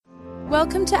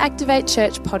Welcome to Activate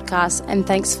Church podcast, and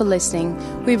thanks for listening.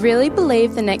 We really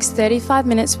believe the next 35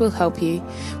 minutes will help you.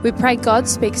 We pray God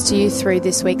speaks to you through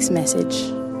this week's message.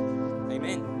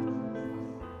 Amen.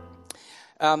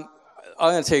 I'm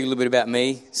going to tell you a little bit about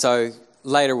me. So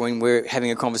later when we're having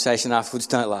a conversation afterwards,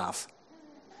 don't laugh.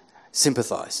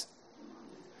 Sympathise.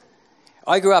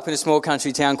 I grew up in a small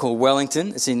country town called Wellington.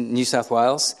 It's in New South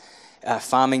Wales, a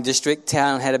farming district.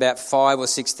 Town had about 5,000 or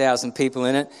 6,000 people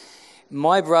in it.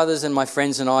 My brothers and my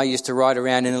friends and I used to ride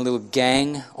around in a little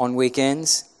gang on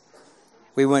weekends.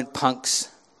 We weren't punks,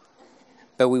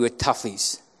 but we were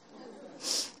toughies.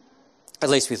 At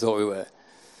least we thought we were.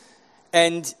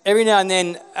 And every now and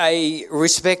then a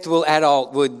respectable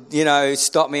adult would,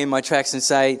 stop me in my tracks and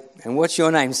say, "And what's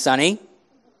your name, Sonny?"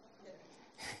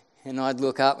 And I'd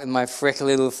look up with my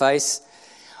freckly little face.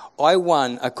 I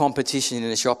won a competition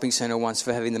in a shopping centre once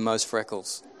for having the most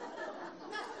freckles.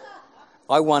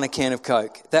 I won a can of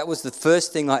Coke. That was the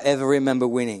first thing I ever remember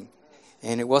winning.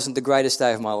 And it wasn't the greatest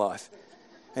day of my life.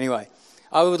 Anyway,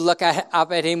 I would look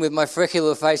up at him with my freckly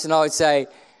little face and I would say,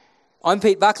 "I'm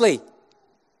Pete Buckley."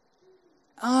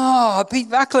 "Oh, Pete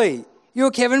Buckley,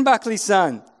 you're Kevin Buckley's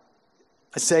son."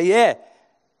 I'd say, "Yeah."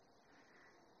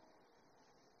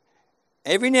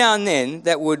 Every now and then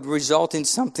that would result in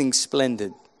something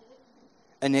splendid.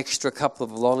 An extra couple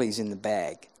of lollies in the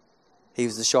bag. He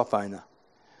was the shop owner.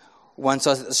 Once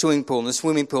I was at the swimming pool, and the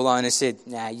swimming pool owner said,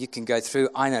 "Nah, you can go through.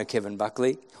 I know Kevin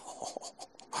Buckley."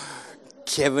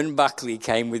 Kevin Buckley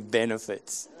came with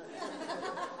benefits.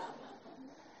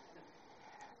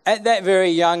 At that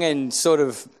very young and sort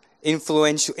of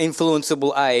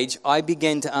influenceable age, I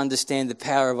began to understand the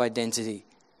power of identity.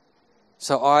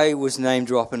 So I was name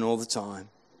dropping all the time.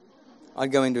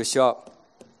 I'd go into a shop.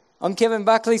 "I'm Kevin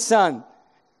Buckley's son."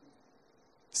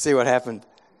 See what happened.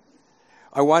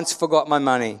 I once forgot my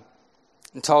money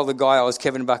and told the guy I was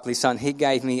Kevin Buckley's son. He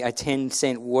gave me a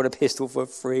 10-cent water pistol for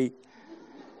free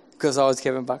because I was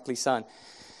Kevin Buckley's son.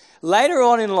 Later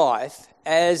on in life,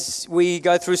 as we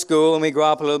go through school and we grow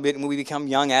up a little bit and we become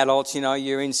young adults,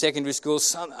 you're in secondary school,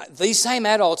 these same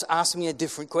adults ask me a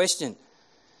different question.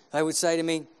 They would say to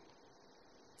me,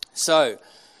 "So,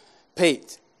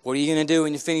 Pete, what are you going to do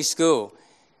when you finish school?"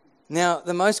 Now,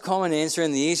 the most common answer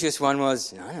and the easiest one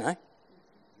was, "I don't know."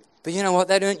 But you know what?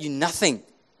 That earned you nothing.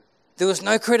 There was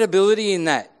no credibility in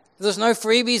that. There was no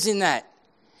freebies in that.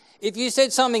 If you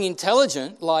said something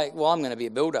intelligent, like, "Well, I'm going to be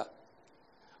a builder,"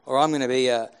 or "I'm going to be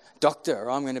a doctor," or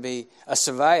 "I'm going to be a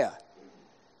surveyor,"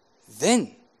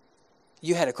 then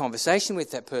you had a conversation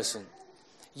with that person.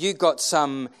 You got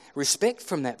some respect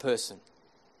from that person.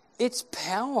 It's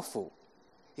powerful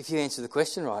if you answer the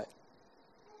question right.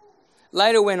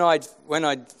 Later, when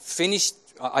I'd finished,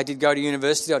 I did go to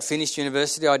university. I'd finished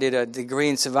university. I did a degree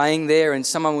in surveying there, and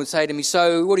someone would say to me,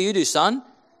 "So, what do you do, son?"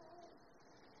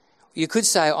 You could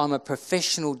say, "I'm a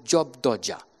professional job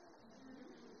dodger."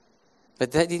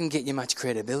 But that didn't get you much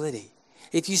credibility.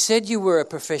 If you said you were a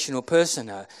professional person,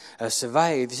 a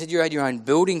surveyor, if you said you had your own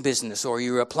building business or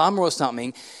you were a plumber or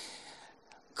something,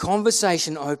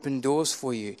 conversation opened doors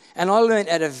for you. And I learned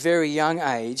at a very young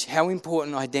age how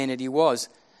important identity was.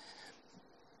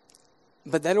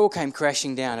 But that all came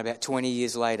crashing down about 20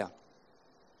 years later.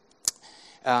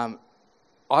 I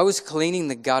was cleaning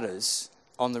the gutters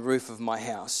on the roof of my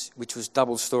house, which was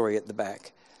double story at the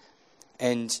back,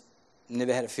 and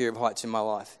never had a fear of heights in my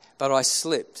life. But I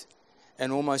slipped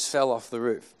and almost fell off the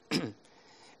roof.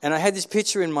 And I had this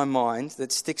picture in my mind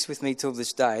that sticks with me till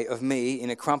this day of me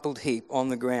in a crumpled heap on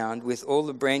the ground with all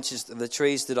the branches of the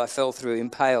trees that I fell through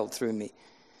impaled through me.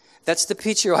 That's the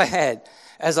picture I had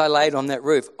as I laid on that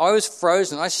roof. I was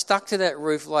frozen. I stuck to that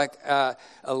roof like a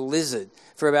lizard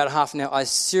for about half an hour. I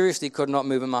seriously could not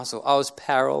move a muscle. I was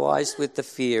paralyzed with the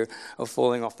fear of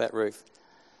falling off that roof.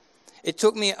 It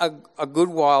took me a good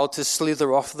while to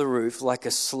slither off the roof like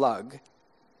a slug.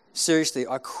 Seriously,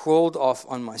 I crawled off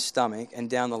on my stomach and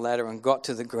down the ladder and got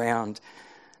to the ground.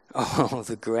 Oh,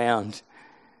 the ground.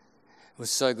 It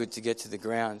was so good to get to the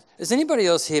ground. Has anybody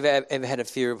else here ever had a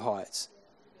fear of heights?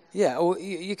 Yeah, well,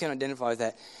 you can identify with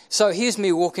that. So here's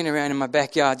me walking around in my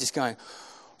backyard just going,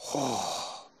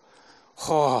 oh,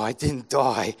 I didn't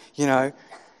die,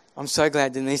 I'm so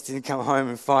glad Denise didn't come home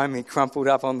and find me crumpled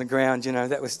up on the ground,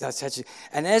 that's such a...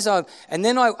 And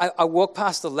then I walk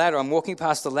past the ladder, I'm walking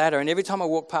past the ladder, and every time I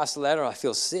walk past the ladder, I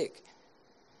feel sick.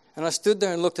 And I stood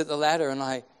there and looked at the ladder, and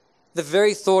the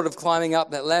very thought of climbing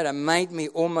up that ladder made me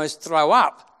almost throw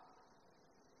up.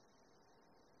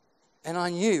 And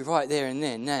I knew right there and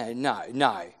then, no. I'm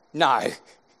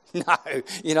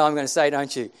going to say,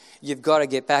 don't you? You've got to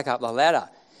get back up the ladder.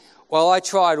 Well, I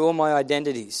tried all my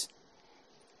identities.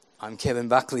 I'm Kevin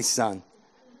Buckley's son.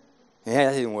 Yeah,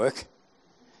 that didn't work.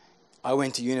 I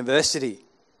went to university.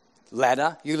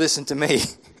 Ladder, you listen to me.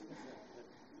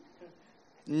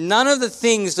 None of the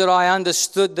things that I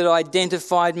understood that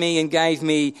identified me and gave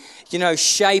me,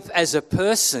 shape as a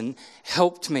person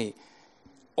helped me.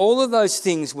 All of those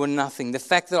things were nothing. The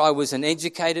fact that I was an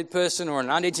educated person or an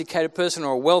uneducated person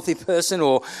or a wealthy person,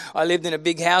 or I lived in a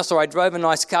big house, or I drove a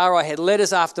nice car, or I had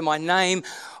letters after my name,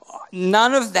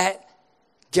 none of that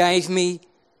gave me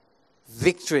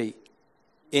victory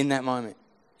in that moment.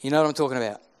 You know what I'm talking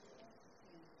about?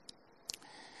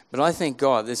 But I thank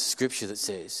God there's a scripture that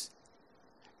says,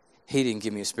 He didn't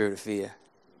give me a spirit of fear,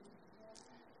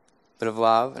 but of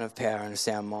love and of power and a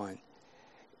sound mind.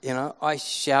 I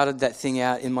shouted that thing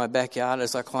out in my backyard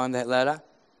as I climbed that ladder.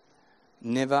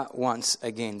 Never once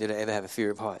again did I ever have a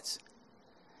fear of heights.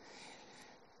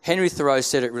 Henry Thoreau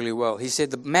said it really well. He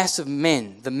said, the mass of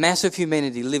men, the mass of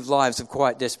humanity live lives of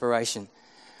quiet desperation.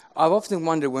 I've often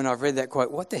wondered when I've read that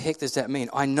quote, what the heck does that mean?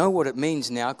 I know what it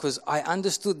means now because I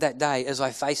understood that day as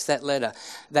I faced that ladder,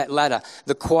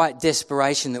 the quiet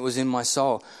desperation that was in my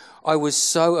soul. I was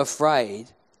so afraid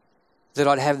that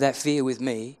I'd have that fear with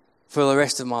me for the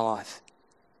rest of my life.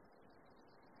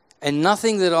 And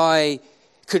nothing that I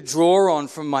could draw on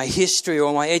from my history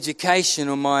or my education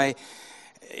or my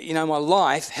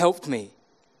life helped me.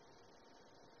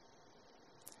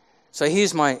 So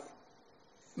here's my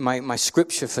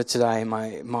scripture for today,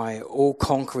 my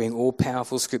all-conquering,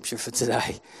 all-powerful scripture for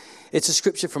today. It's a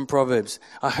scripture from Proverbs.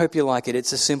 I hope you like it.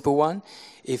 It's a simple one.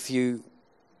 If you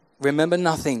remember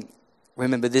nothing,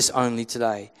 remember this only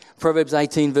today. Proverbs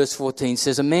 18 verse 14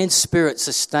 says, a man's spirit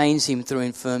sustains him through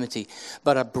infirmity,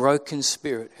 but a broken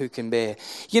spirit who can bear.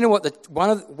 You know what?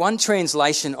 One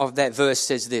translation of that verse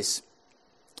says this.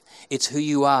 It's who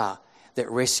you are that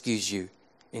rescues you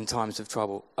in times of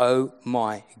trouble. Oh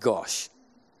my gosh.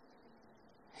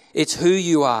 It's who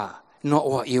you are, not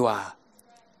what you are.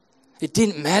 It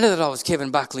didn't matter that I was Kevin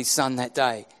Buckley's son that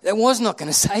day. That was not going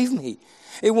to save me.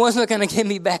 It was not going to get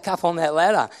me back up on that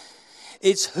ladder.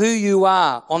 It's who you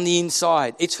are on the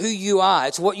inside. It's who you are.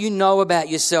 It's what you know about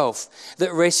yourself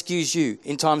that rescues you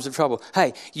in times of trouble.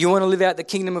 Hey, you want to live out the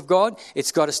kingdom of God?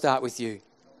 It's got to start with you.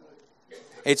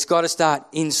 It's got to start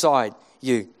inside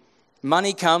you.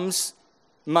 Money comes,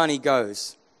 money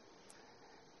goes.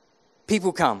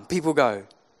 People come, people go.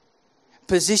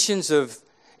 Positions of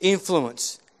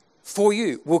influence for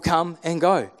you will come and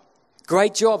go.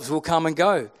 Great jobs will come and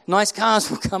go. Nice cars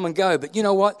will come and go. But you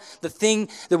know what? The thing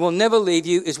that will never leave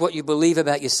you is what you believe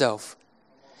about yourself.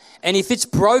 And if it's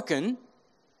broken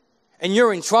and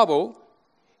you're in trouble,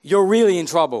 you're really in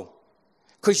trouble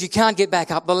because you can't get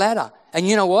back up the ladder. And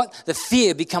you know what? The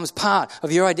fear becomes part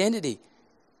of your identity.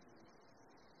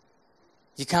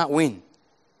 You can't win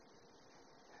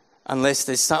unless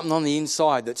there's something on the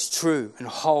inside that's true and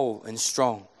whole and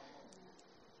strong.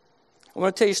 I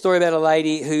want to tell you a story about a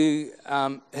lady who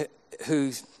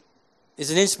is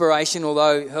an inspiration,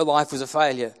 although her life was a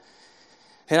failure.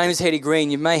 Her name is Hetty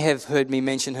Green. You may have heard me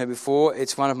mention her before.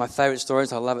 It's one of my favourite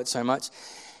stories. I love it so much.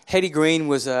 Hetty Green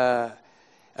was a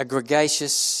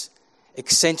gregarious,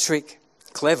 eccentric,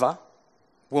 clever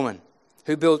woman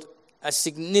who built a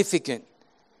significant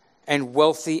and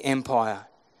wealthy empire.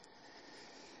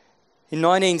 In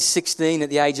 1916, at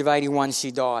the age of 81,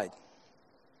 she died.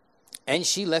 And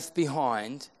she left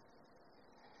behind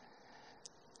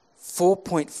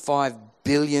 $4.5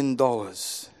 billion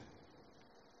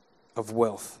of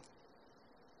wealth.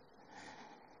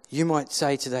 You might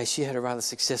say today she had a rather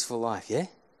successful life, yeah?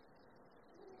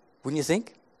 Wouldn't you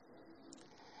think?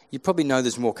 You probably know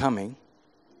there's more coming.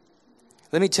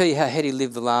 Let me tell you how Hetty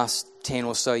lived the last 10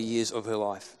 or so years of her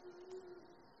life.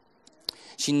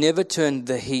 She never turned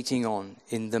the heating on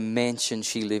in the mansion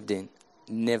she lived in.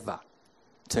 Never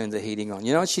turned the heating on.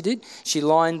 You know what she did? She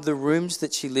lined the rooms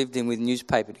that she lived in with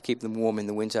newspaper to keep them warm in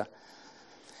the winter.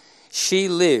 She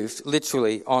lived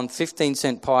literally on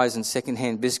 15-cent pies and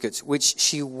second-hand biscuits, which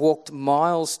she walked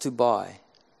miles to buy.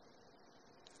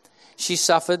 She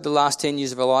suffered the last 10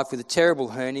 years of her life with a terrible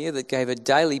hernia that gave her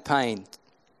daily pain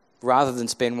rather than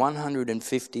spend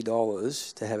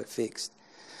 $150 to have it fixed.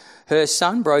 Her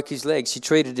son broke his leg. She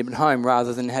treated him at home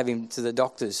rather than have him to the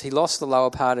doctors. He lost the lower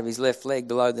part of his left leg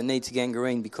below the knee to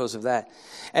gangrene because of that.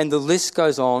 And the list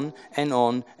goes on and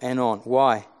on and on.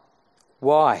 Why?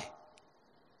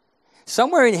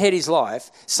 Somewhere in Hetty's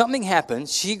life, something happened.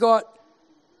 She got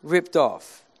ripped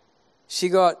off. She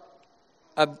got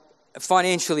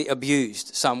financially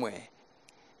abused somewhere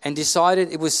and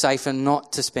decided it was safer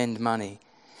not to spend money.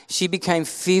 She became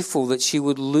fearful that she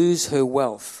would lose her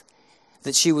wealth,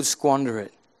 that she would squander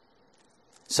it.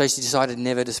 So she decided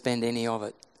never to spend any of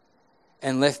it.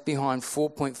 and left behind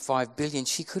 4.5 billion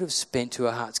she could have spent to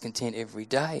her heart's content every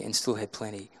day and still had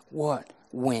plenty. What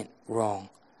went wrong?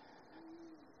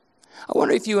 I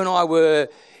wonder if you and I were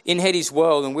in Hetty's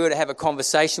world and we were to have a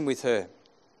conversation with her.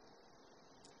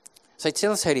 Say,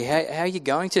 tell us, Hetty, how are you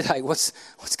going today? What's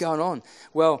going on?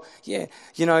 Well, yeah,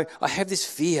 I have this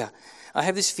fear. I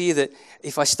have this fear that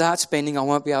if I start spending, I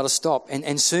won't be able to stop.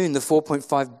 And soon the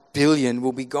 4.5 billion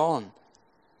will be gone.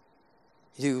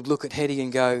 You look at Hetty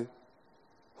and go,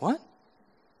 what?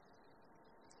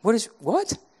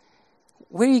 What?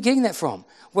 Where are you getting that from?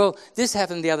 Well, this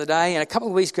happened the other day, and a couple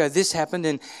of weeks ago this happened,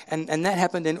 and that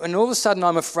happened, and all of a sudden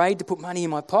I'm afraid to put money in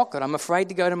my pocket. I'm afraid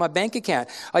to go to my bank account.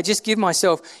 I just give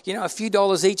myself, a few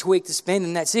dollars each week to spend,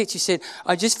 and that's it. She said,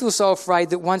 I just feel so afraid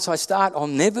that once I start, I'll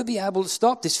never be able to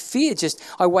stop. This fear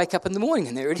I wake up in the morning,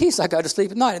 and there it is. I go to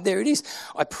sleep at night, and there it is.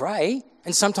 I pray,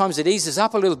 and sometimes it eases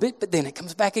up a little bit, but then it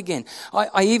comes back again.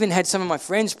 I even had some of my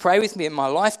friends pray with me at my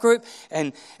life group,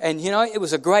 and it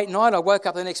was a great night. I woke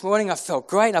up the next morning, I felt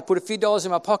great. I put a few dollars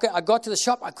in my pocket. I got to the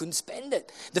shop, I couldn't spend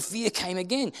it. The fear came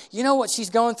again. You know what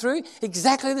she's going through?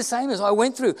 Exactly the same as I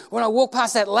went through when I walked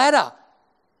past that ladder.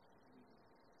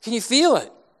 Can you feel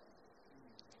it?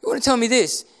 You want to tell me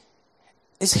this?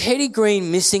 Is Hetty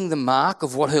Green missing the mark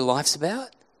of what her life's about?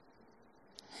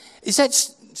 Is that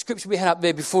scripture we had up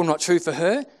there before not true for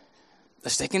her? The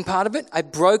second part of it, a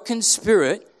broken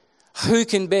spirit, who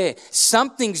can bear?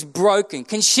 Something's broken.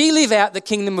 Can she live out the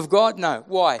kingdom of God? No.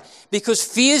 Why? Because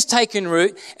fear's taken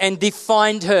root and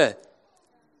defined her.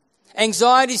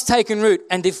 Anxiety's taken root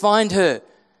and defined her.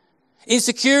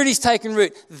 Insecurity's taken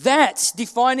root. That's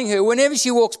defining her. Whenever she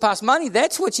walks past money,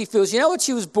 that's what she feels. You know what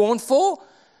she was born for?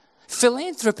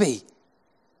 Philanthropy.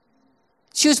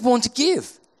 She was born to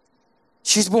give.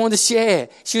 She was born to share.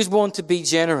 She was born to be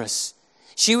generous.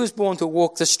 She was born to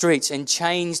walk the streets and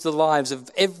change the lives of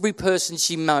every person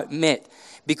she met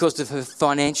because of her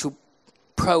financial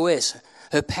prowess,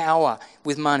 her power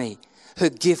with money, her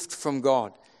gift from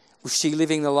God. Was she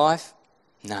living the life?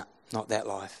 No, not that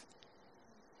life.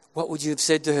 What would you have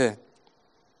said to her?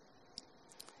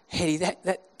 Hetty,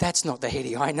 that's not the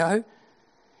Hetty I know.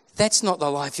 That's not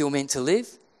the life you're meant to live.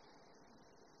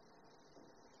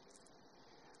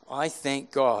 I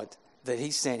thank God that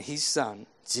he sent his son,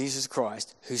 Jesus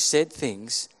Christ, who said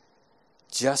things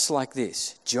just like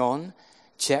this. John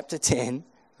chapter 10,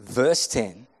 verse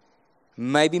 10,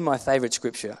 maybe my favorite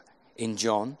scripture in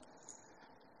John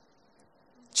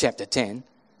chapter 10.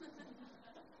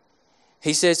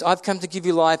 He says, I've come to give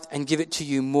you life and give it to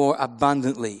you more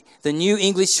abundantly. The New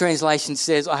English Translation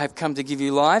says, I have come to give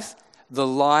you life, the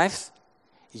life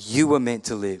you were meant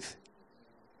to live.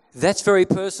 That's very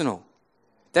personal.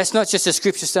 That's not just a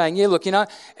scripture saying, yeah, look,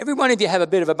 every one of you have a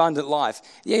bit of abundant life.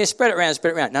 Yeah, spread it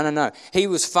around. No. He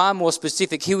was far more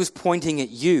specific. He was pointing at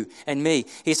you and me.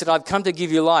 He said, I've come to give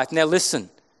you life. Now listen,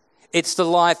 it's the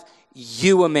life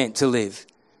you were meant to live.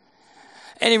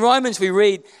 And in Romans we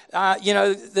read,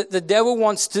 the devil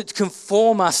wants to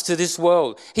conform us to this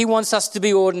world. He wants us to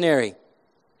be ordinary.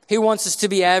 He wants us to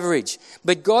be average.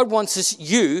 But God wants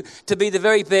you to be the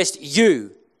very best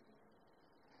you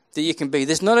that you can be.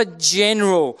 There's not a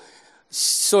general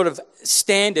sort of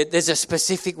standard. There's a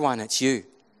specific one. It's you.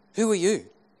 Who are you?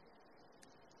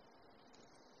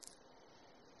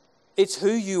 It's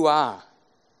who you are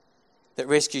that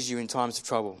rescues you in times of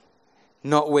trouble.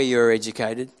 Not where you're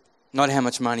educated, not how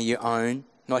much money you own,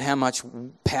 not how much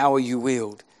power you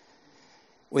wield.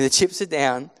 When the chips are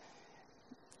down,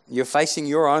 you're facing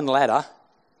your own ladder,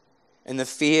 and the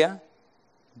fear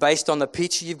based on the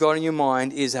picture you've got in your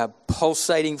mind is a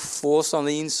pulsating force on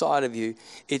the inside of you.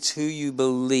 It's who you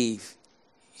believe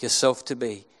yourself to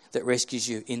be that rescues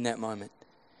you in that moment.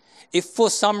 If for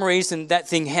some reason that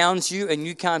thing hounds you and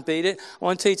you can't beat it, I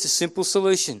want to tell you it's a simple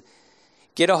solution.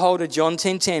 Get a hold of John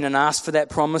 10:10 and ask for that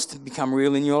promise to become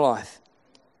real in your life.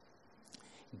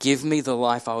 Give me the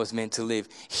life I was meant to live.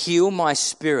 Heal my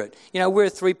spirit. We're a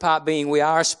three-part being. We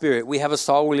are a spirit. We have a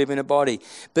soul. We live in a body.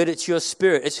 But it's your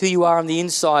spirit. It's who you are on the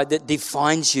inside that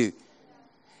defines you.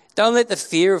 Don't let the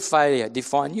fear of failure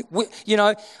define you.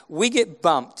 We get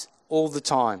bumped all the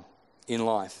time in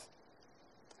life.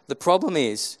 The problem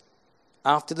is,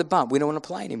 after the bump, we don't want to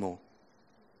play anymore.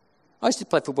 I used to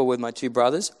play football with my two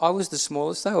brothers. I was the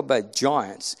smallest. They were both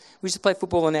giants. We used to play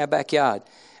football in our backyard.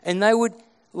 And they would,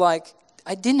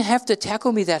 I didn't have to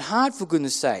tackle me that hard, for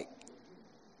goodness sake.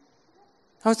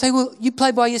 I would say, well, you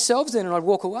play by yourselves then, and I'd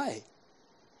walk away.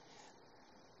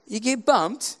 You get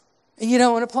bumped, and you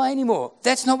don't want to play anymore.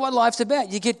 That's not what life's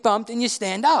about. You get bumped, and you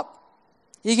stand up.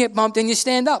 You get bumped, and you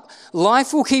stand up.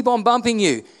 Life will keep on bumping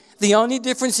you. The only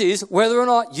difference is whether or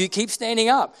not you keep standing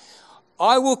up.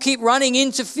 I will keep running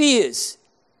into fears.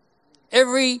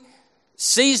 Every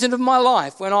season of my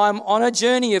life, when I'm on a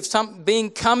journey of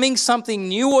becoming something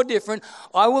new or different,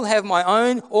 I will have my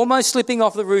own almost slipping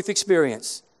off the roof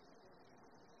experience.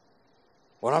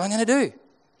 What am I going to do?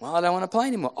 Well, I don't want to play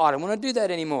anymore. I don't want to do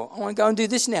that anymore. I want to go and do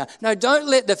this now. No, don't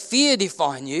let the fear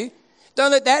define you.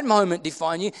 Don't let that moment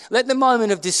define you. Let the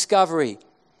moment of discovery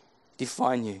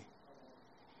define you.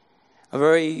 A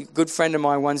very good friend of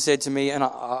mine once said to me, and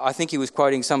I think he was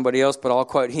quoting somebody else, but I'll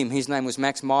quote him. His name was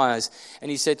Max Myers. And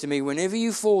he said to me, whenever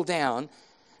you fall down,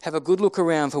 have a good look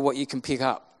around for what you can pick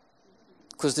up.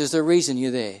 Because there's a reason you're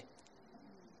there.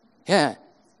 Yeah.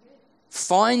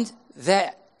 Find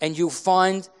that and you'll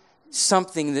find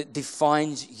something that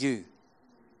defines you.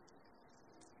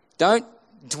 Don't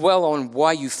dwell on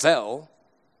why you fell.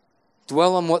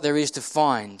 Dwell on what there is to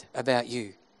find about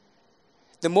you.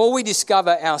 The more we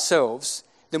discover ourselves,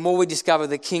 the more we discover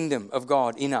the kingdom of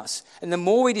God in us. And the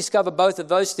more we discover both of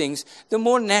those things, the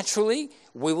more naturally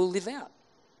we will live out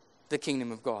the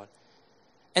kingdom of God.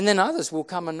 And then others will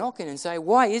come and knock in and say,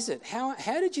 why is it? How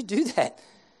did you do that?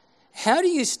 How do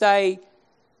you stay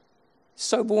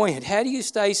so buoyant? How do you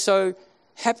stay so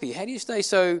happy? How do you stay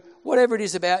so whatever it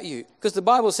is about you? Because the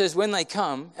Bible says when they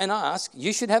come and ask,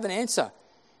 you should have an answer.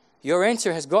 Your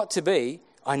answer has got to be,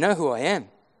 I know who I am.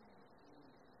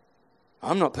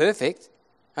 I'm not perfect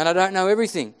and I don't know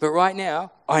everything. But right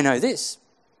now, I know this.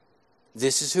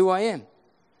 This is who I am.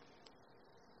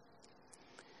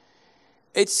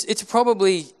 It's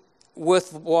probably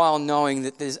worthwhile knowing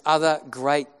that there's other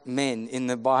great men in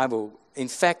the Bible, in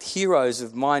fact, heroes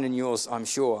of mine and yours, I'm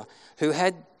sure, who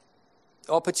had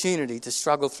opportunity to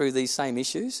struggle through these same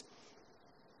issues.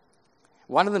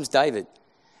 One of them's David.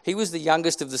 He was the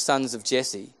youngest of the sons of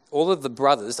Jesse. All of the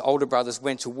brothers, older brothers,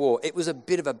 went to war. It was a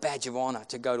bit of a badge of honor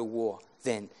to go to war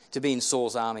then, to be in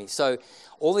Saul's army. So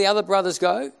all the other brothers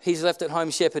go, he's left at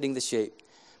home shepherding the sheep.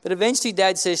 But eventually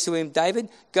Dad says to him, David,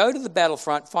 go to the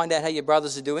battlefront, find out how your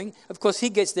brothers are doing. Of course, he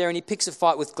gets there and he picks a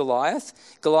fight with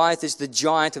Goliath. Goliath is the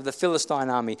giant of the Philistine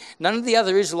army. None of the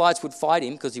other Israelites would fight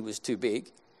him because he was too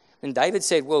big. And David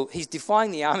said, well, he's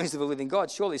defying the armies of the living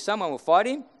God. Surely someone will fight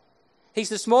him. He's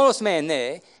the smallest man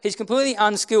there. He's completely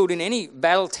unskilled in any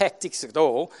battle tactics at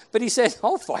all. But he said,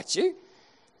 I'll fight you.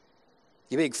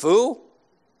 You big fool.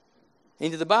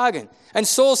 Into the bargain. And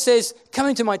Saul says, come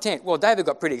into my tent. Well, David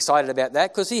got pretty excited about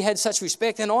that because he had such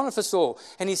respect and honor for Saul.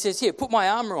 And he says, here, put my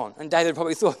armor on. And David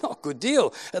probably thought, oh, good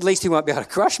deal. At least he won't be able to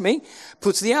crush me.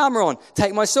 Puts the armor on.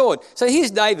 Take my sword. So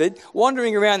here's David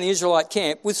wandering around the Israelite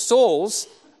camp with Saul's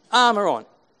armor on.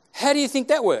 How do you think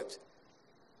that worked?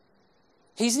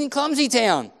 He's in clumsy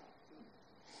town.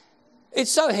 It's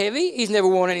so heavy, he's never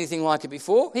worn anything like it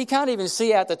before. He can't even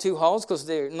see out the two holes because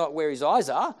they're not where his eyes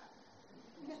are.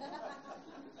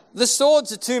 The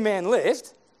sword's a two-man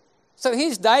lift. So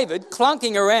here's David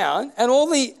clunking around and all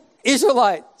the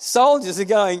Israelite soldiers are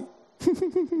going,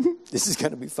 this is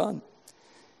going to be fun.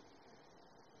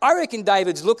 I reckon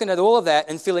David's looking at all of that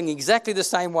and feeling exactly the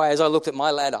same way as I looked at my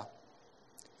ladder.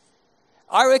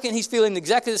 I reckon he's feeling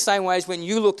exactly the same way as when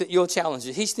you looked at your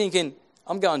challenges. He's thinking,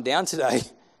 I'm going down today.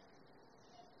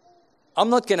 I'm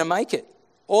not going to make it.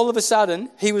 All of a sudden,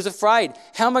 he was afraid.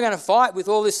 How am I going to fight with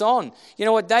all this on? You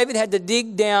know what? David had to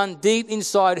dig down deep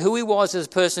inside who he was as a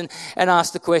person and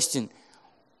ask the question,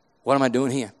 what am I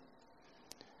doing here?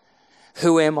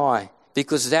 Who am I?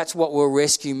 Because that's what will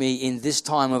rescue me in this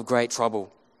time of great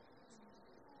trouble.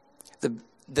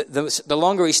 The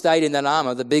longer he stayed in that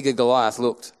armor, the bigger Goliath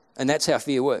looked. And that's how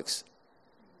fear works.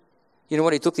 You know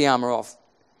what? He took the armor off.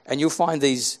 And you'll find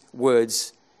these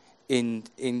words in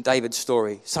David's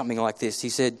story, something like this. He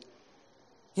said,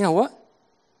 you know what?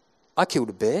 I killed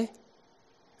a bear.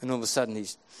 And all of a sudden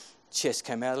his chest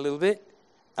came out a little bit.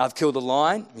 I've killed a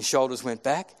lion. His shoulders went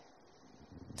back.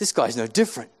 This guy's no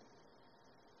different.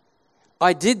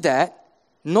 I did that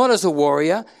not as a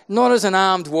warrior, not as an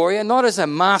armed warrior, not as a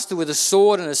master with a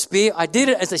sword and a spear. I did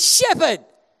it as a shepherd.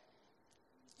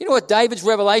 You know what David's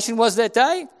revelation was that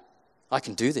day? I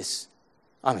can do this.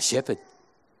 I'm a shepherd.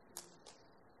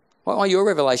 What might your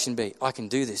revelation be? I can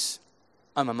do this.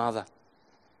 I'm a mother.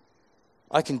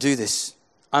 I can do this.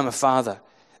 I'm a father.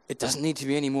 It doesn't need to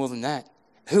be any more than that.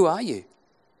 Who are you?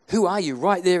 Who are you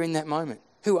right there in that moment?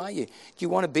 Who are you? Do you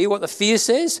want to be what the fear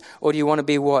says, or do you want to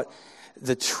be what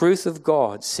the truth of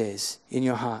God says in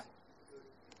your heart?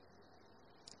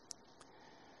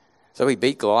 So he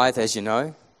beat Goliath, as you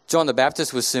know. John the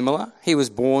Baptist was similar. He was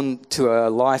born to a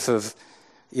life of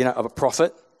a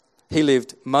prophet. He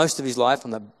lived most of his life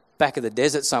on the back of the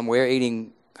desert somewhere,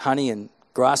 eating honey and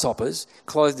grasshoppers,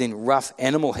 clothed in rough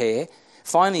animal hair.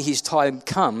 Finally, his time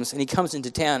comes, and he comes into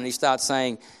town and he starts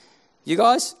saying, You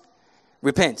guys,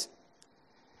 repent.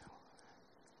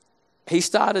 He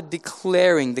started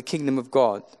declaring the kingdom of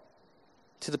God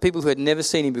to the people who had never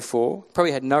seen him before,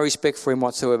 probably had no respect for him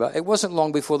whatsoever. It wasn't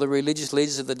long before the religious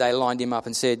leaders of the day lined him up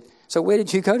and said, so where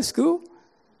did you go to school?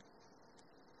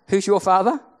 Who's your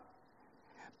father?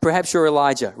 Perhaps you're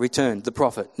Elijah, returned, the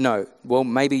prophet. No, well,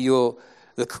 maybe you're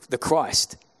the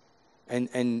Christ.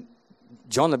 And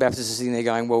John the Baptist is sitting there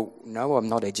going, well, no, I'm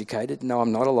not educated. No,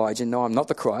 I'm not Elijah. No, I'm not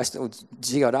the Christ. Oh,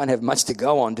 gee, I don't have much to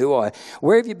go on, do I?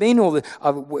 Where have you been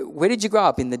where did you grow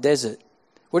up? In the desert.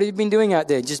 What have you been doing out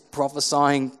there? Just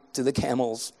prophesying to the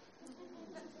camels.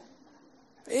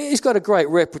 He's got a great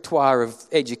repertoire of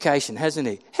education, hasn't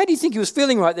he? How do you think he was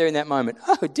feeling right there in that moment?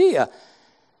 Oh, dear.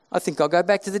 I think I'll go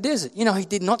back to the desert. You know, he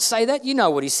did not say that. You know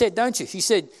what he said, don't you? He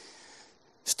said,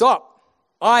 stop,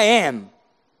 I am.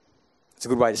 It's a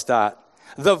good way to start.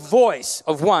 The voice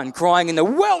of one crying in the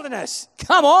wilderness.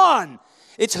 Come on.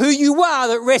 It's who you are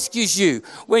that rescues you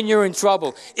when you're in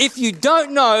trouble. If you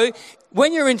don't know,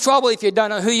 when you're in trouble, if you don't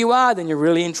know who you are, then you're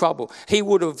really in trouble. He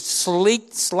would have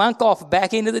slunk off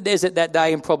back into the desert that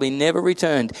day and probably never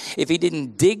returned if he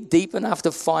didn't dig deep enough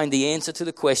to find the answer to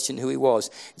the question who he was,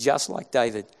 just like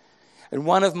David. And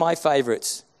one of my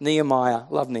favourites, Nehemiah,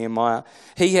 love Nehemiah,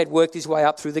 he had worked his way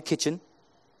up through the kitchen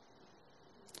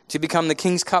to become the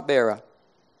king's cupbearer.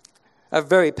 A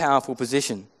very powerful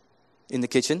position in the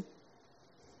kitchen.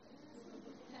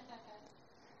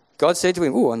 God said to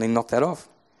him, oh, and then knock that off.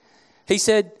 He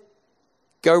said,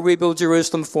 go rebuild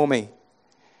Jerusalem for me.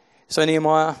 So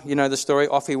Nehemiah, you know the story,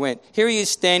 off he went. Here he is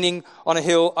standing on a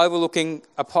hill overlooking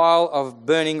a pile of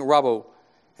burning rubble,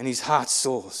 and his heart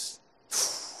soars.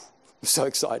 I'm so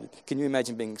excited. Can you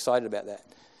imagine being excited about that?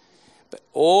 But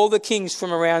all the kings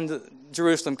from around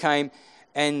Jerusalem came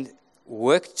and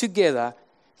worked together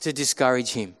to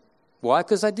discourage him. Why?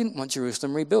 Because they didn't want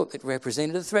Jerusalem rebuilt. It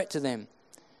represented a threat to them.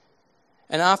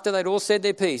 And after they'd all said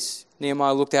their piece,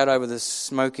 Nehemiah looked out over the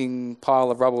smoking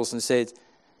pile of rubble and said,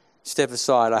 step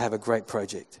aside, I have a great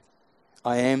project.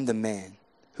 I am the man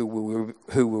who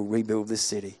will rebuild this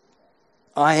city.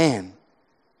 I am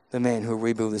the man who will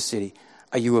rebuild this city.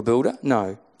 Are you a builder?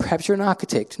 No. Perhaps you're an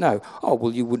architect? No. Oh,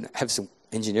 well, you wouldn't have some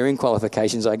engineering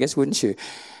qualifications, I guess, wouldn't you?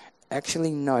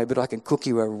 Actually, no, but I can cook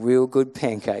you a real good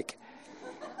pancake.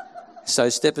 So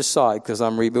step aside because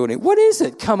I'm rebuilding. What is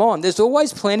it? Come on. There's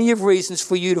always plenty of reasons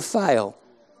for you to fail.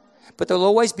 But there'll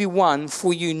always be one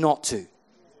for you not to.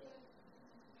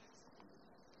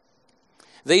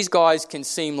 These guys can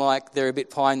seem like they're a bit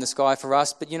pie in the sky for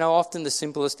us, but you know, often the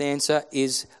simplest answer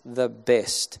is the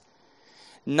best.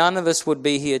 None of us would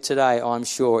be here today, I'm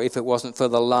sure, if it wasn't for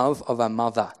the love of a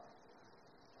mother.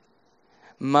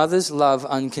 Mothers love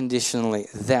unconditionally.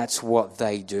 That's what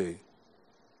they do.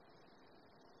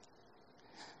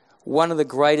 One of the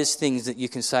greatest things that you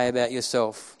can say about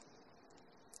yourself,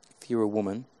 if you're a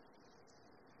woman,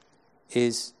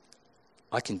 is,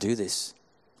 I can do this.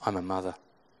 I'm a mother.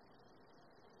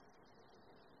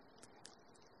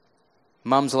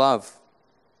 Mums love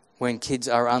when kids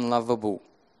are unlovable.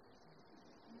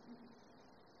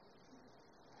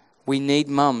 We need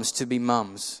mums to be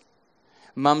mums.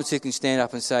 Mums who can stand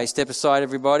up and say, step aside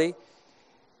everybody,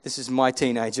 this is my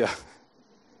teenager.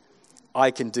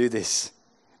 I can do this.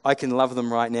 I can love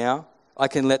them right now. I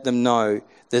can let them know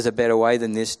there's a better way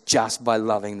than this just by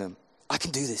loving them. I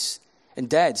can do this. And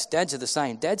dads are the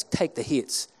same. Dads take the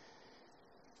hits.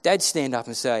 Dads stand up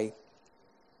and say,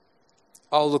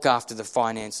 I'll look after the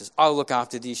finances. I'll look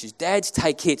after the issues. Dads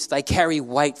take hits. They carry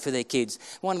weight for their kids.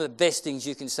 One of the best things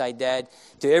you can say, Dad,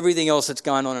 to everything else that's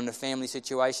going on in a family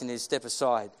situation is step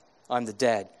aside. I'm the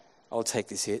dad. I'll take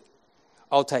this hit.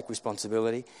 I'll take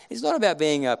responsibility. It's not about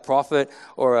being a prophet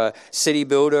or a city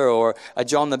builder or a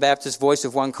John the Baptist, voice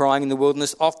of one crying in the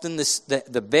wilderness. Often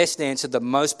the best answer, the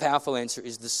most powerful answer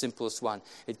is the simplest one.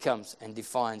 It comes and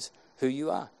defines who you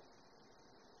are.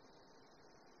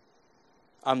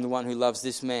 I'm the one who loves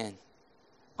this man.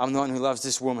 I'm the one who loves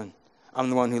this woman. I'm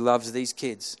the one who loves these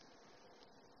kids.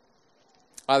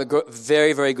 I have a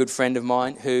very, very good friend of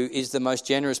mine who is the most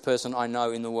generous person I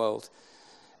know in the world.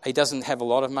 He doesn't have a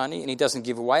lot of money and he doesn't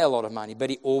give away a lot of money, but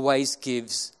he always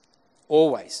gives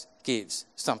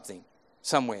something,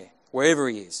 somewhere, wherever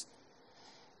he is.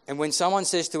 And when someone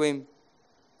says to him,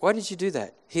 why did you do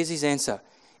that? Here's his answer.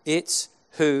 It's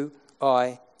who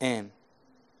I am.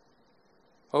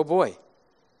 Oh boy,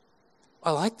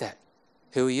 I like that.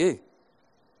 Who are you?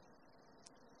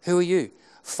 Who are you?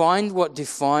 Find what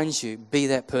defines you. Be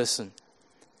that person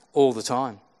all the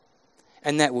time.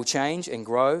 And that will change and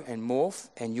grow and morph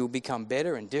and you'll become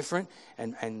better and different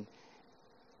and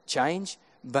change.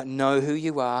 But know who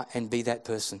you are and be that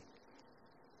person.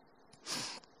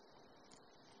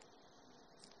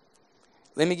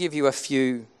 let me give you a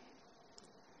few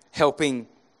helping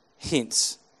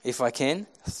hints, if I can.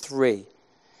 3.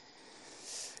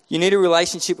 You need a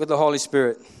relationship with the Holy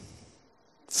Spirit.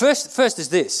 First is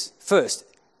this. First,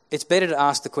 it's better to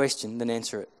ask the question than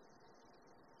answer it.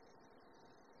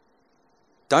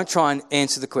 Don't try and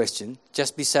answer the question.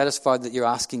 Just be satisfied that you're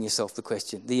asking yourself the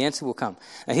question. The answer will come.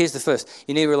 Now here's the first.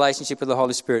 You need a relationship with the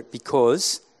Holy Spirit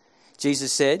because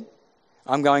Jesus said,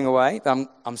 I'm going away, but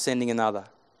I'm sending another,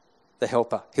 the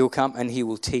helper. He'll come and he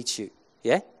will teach you.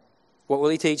 Yeah? What will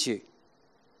he teach you?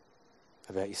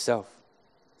 About yourself.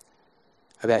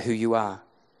 About who you are.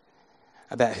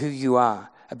 About who you are.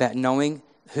 About knowing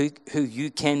who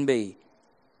you can be.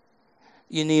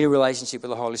 You need a relationship with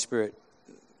the Holy Spirit.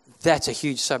 That's a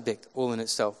huge subject all in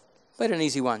itself. But an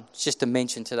easy one, just to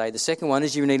mention today. The second one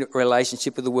is you need a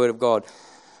relationship with the Word of God.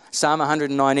 Psalm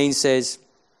 119 says,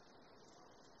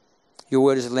 your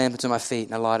word is a lamp unto my feet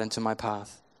and a light unto my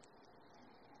path.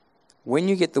 When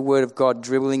you get the Word of God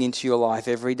dribbling into your life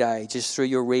every day, just through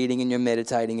your reading and your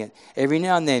meditating it, every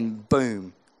now and then,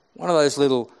 boom, one of those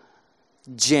little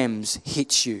gems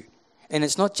hits you. And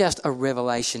it's not just a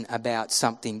revelation about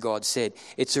something God said.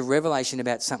 It's a revelation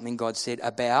about something God said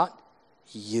about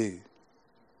you.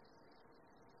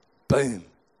 Boom.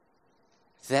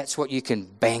 That's what you can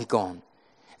bank on.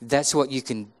 That's what you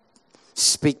can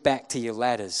speak back to your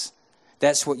ladders.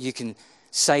 That's what you can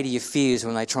say to your fears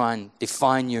when they try and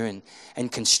define you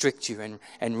and constrict you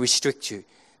and restrict you.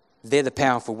 They're the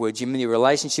powerful words. You need a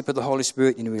relationship with the Holy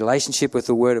Spirit. You need a relationship with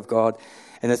the Word of God.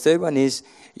 And the third one is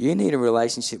you need a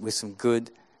relationship with some good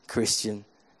Christian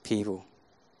people.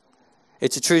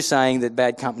 It's a true saying that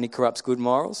bad company corrupts good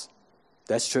morals.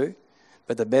 That's true.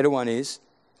 But the better one is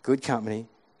good company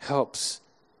helps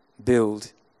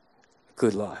build a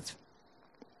good life.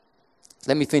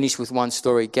 Let me finish with one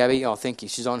story. Gabby, oh, thank you.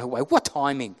 She's on her way. What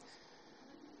timing?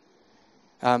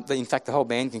 In fact, the whole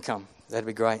band can come. That'd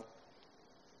be great.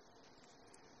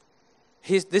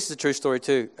 This is a true story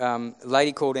too. A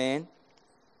lady called Anne.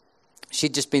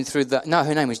 She'd just been through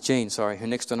her name was Jean, sorry. Her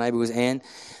next door neighbour was Anne.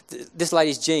 This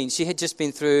lady's Jean. She had just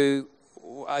been through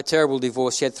a terrible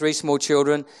divorce. She had 3 small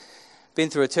children,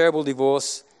 been through a terrible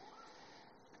divorce,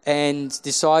 and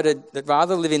decided that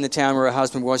rather than live in the town where her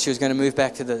husband was, she was going to move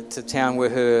back to the town where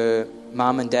her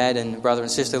mum and dad and brother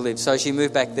and sister lived. So she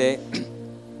moved back there.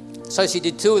 So she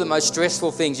did 2 of the most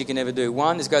stressful things you can ever do.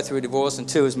 1 is go through a divorce and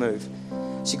 2 is move.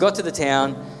 She got to the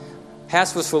town,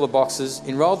 house was full of boxes,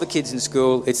 enrolled the kids in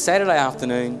school. It's Saturday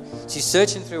afternoon. She's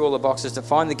searching through all the boxes to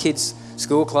find the kids'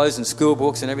 school clothes and school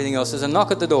books and everything else. There's a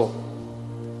knock at the door.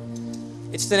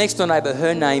 It's the next door neighbour.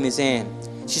 Her name is Anne.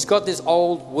 She's got this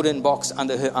old wooden box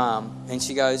under her arm and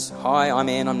she goes, hi, I'm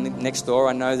Anne, I'm next door.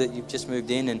 I know that you've just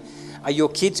moved in and are your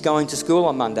kids going to school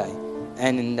on Monday?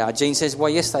 And Jean says, well,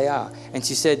 yes, they are. And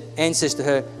Anne says to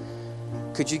her,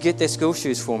 could you get their school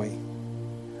shoes for me?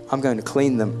 I'm going to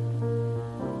clean them.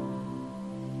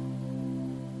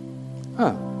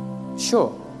 Oh,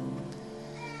 sure.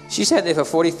 She sat there for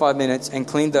 45 minutes and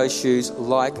cleaned those shoes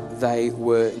like they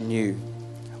were new.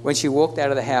 When she walked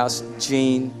out of the house,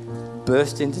 Jean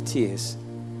burst into tears.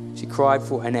 She cried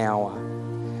for an hour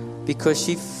because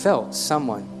she felt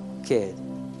someone cared.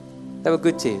 They were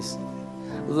good tears.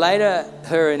 Later,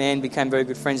 her and Anne became very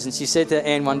good friends, and she said to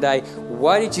Anne one day,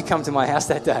 why did you come to my house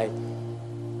that day?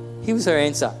 Here was her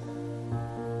answer.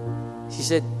 She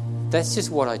said, that's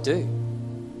just what I do.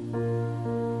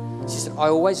 She said, I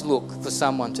always look for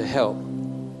someone to help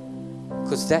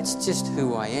because that's just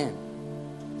who I am.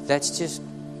 That's just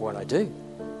what I do.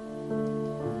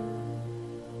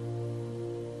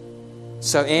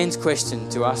 So Anne's question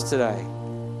to us today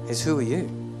is, who are you?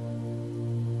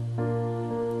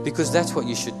 Because that's what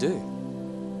you should do.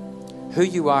 Who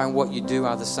you are and what you do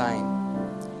are the same.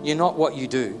 You're not what you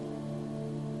do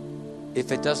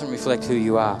if it doesn't reflect who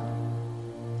you are.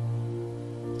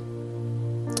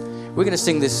 We're going to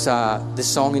sing this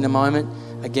song in a moment.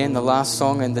 Again, the last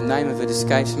song, and the name of it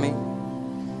escapes me.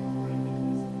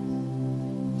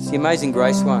 It's the Amazing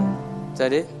Grace one. Is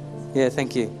that it? Yeah,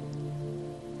 thank you.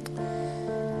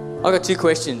 I've got 2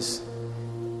 questions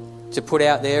to put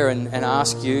out there and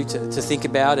ask you to think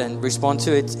about and respond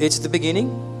to. It's the beginning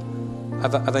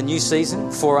of a new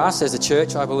season for us as a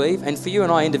church, I believe, and for you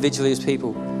and I individually as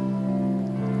people.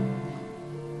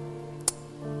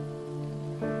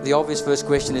 The obvious first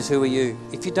question is, who are you?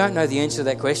 If you don't know the answer to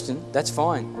that question, that's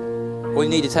fine. All you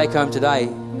need to take home today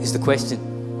is the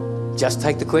question. Just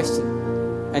take the question.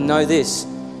 And know this,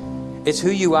 it's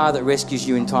who you are that rescues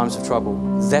you in times of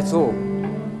trouble. That's all.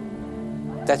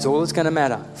 That's all that's going to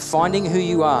matter. Finding who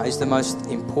you are is the most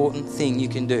important thing you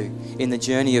can do in the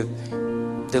journey of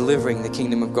delivering the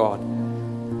kingdom of God.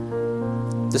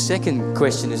 The second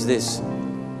question is this.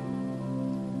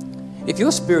 If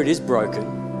your spirit is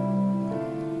broken,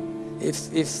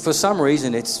 if for some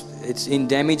reason it's in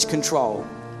damage control,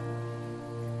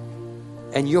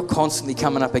 and you're constantly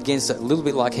coming up against it, a little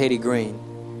bit like Hetty Green,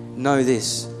 know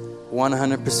this,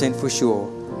 100% for sure,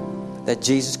 that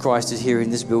Jesus Christ is here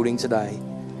in this building today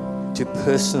to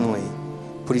personally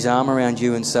put his arm around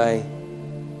you and say,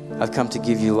 I've come to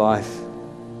give you life.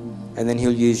 And then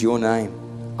he'll use your name.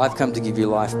 I've come to give you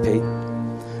life, Pete.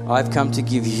 I've come to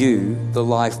give you the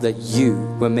life that you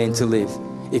were meant to live.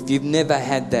 If you've never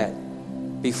had that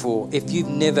before, if you've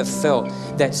never felt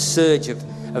that surge of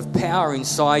power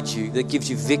inside you that gives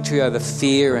you victory over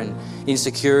fear and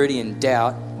insecurity and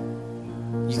doubt,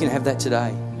 you can have that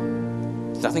today.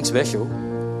 It's nothing special.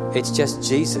 It's just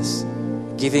Jesus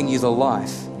giving you the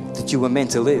life that you were meant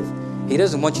to live. He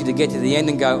doesn't want you to get to the end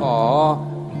and go, oh,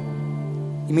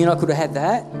 you mean I could have had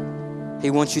that? He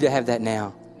wants you to have that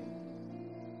now.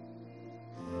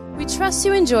 We trust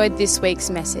you enjoyed this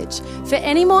week's message. For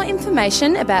any more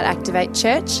information about Activate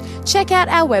Church, check out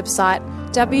our website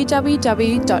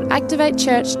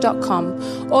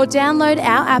www.activatechurch.com or download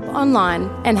our app online,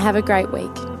 and have a great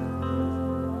week.